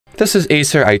This is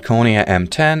ACER Iconia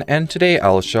M10, and today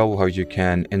I'll show how you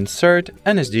can insert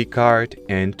an SD card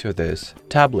into this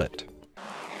tablet.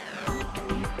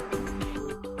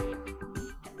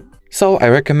 So I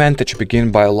recommend that you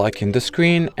begin by locking the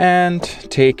screen and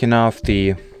taking off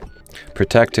the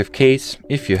protective case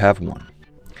if you have one.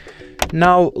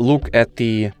 Now look at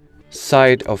the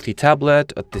side of the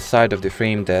tablet, at the side of the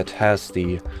frame that has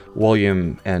the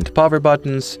volume and power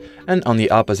buttons, and on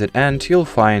the opposite end you'll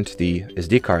find the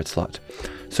SD card slot.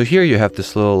 So here you have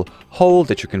this little hole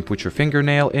that you can put your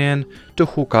fingernail in to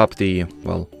hook up the,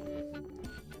 well,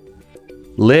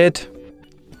 lid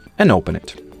and open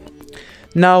it.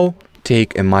 Now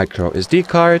take a micro SD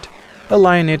card,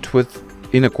 align it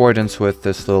in accordance with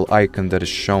this little icon that is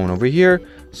shown over here,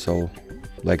 so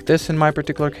like this in my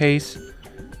particular case,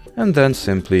 and then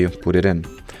simply put it in.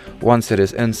 Once it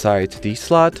is inside the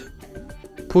slot,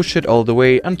 push it all the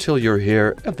way until you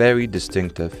hear a very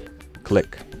distinctive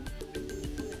click.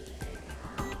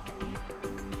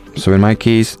 So in my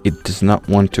case, it does not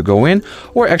want to go in,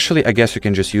 or actually I guess you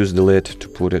can just use the lid to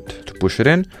push it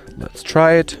in. Let's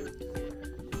try it.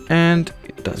 And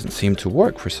it doesn't seem to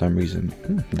work for some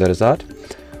reason. That is odd.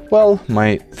 Well,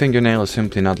 my fingernail is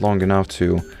simply not long enough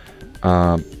to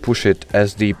push it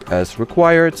as deep as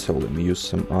required, so let me use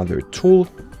some other tool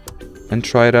and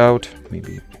try it out.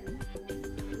 Maybe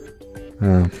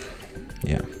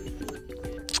yeah,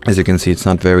 as you can see, it's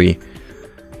not very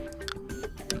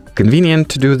convenient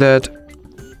to do that.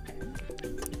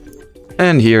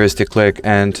 And here is the click,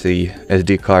 and the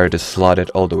SD card is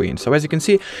slotted all the way in. So as you can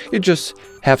see, you just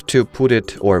have to put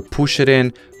it or push it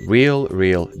in real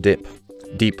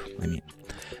deep. I mean.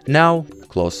 Now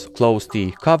close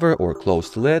the cover or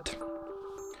close the lid.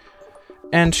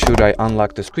 And should I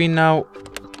unlock the screen now,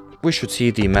 we should see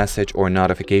the message or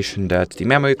notification that the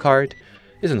memory card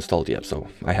is installed yet. So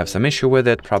I have some issue with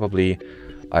it. Probably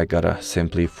I gotta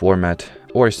simply format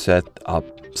or set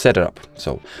it up.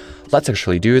 So let's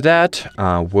actually do that.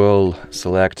 We'll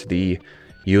select the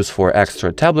use for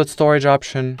extra tablet storage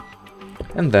option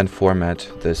and then format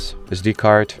this SD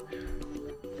card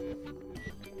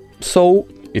so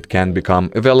it can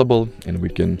become available and we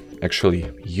can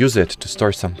actually use it to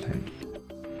store something.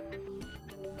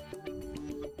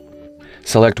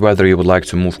 Select whether you would like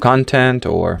to move content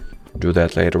or do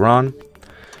that later on.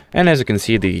 And as you can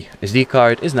see, the SD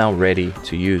card is now ready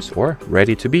to use, or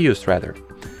ready to be used rather.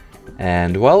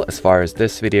 And well, as far as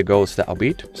this video goes, that'll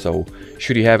be it. So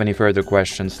should you have any further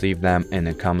questions, leave them in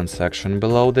the comment section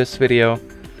below this video.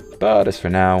 But as for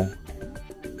now,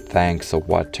 thanks for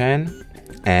watching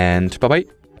and bye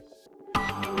bye.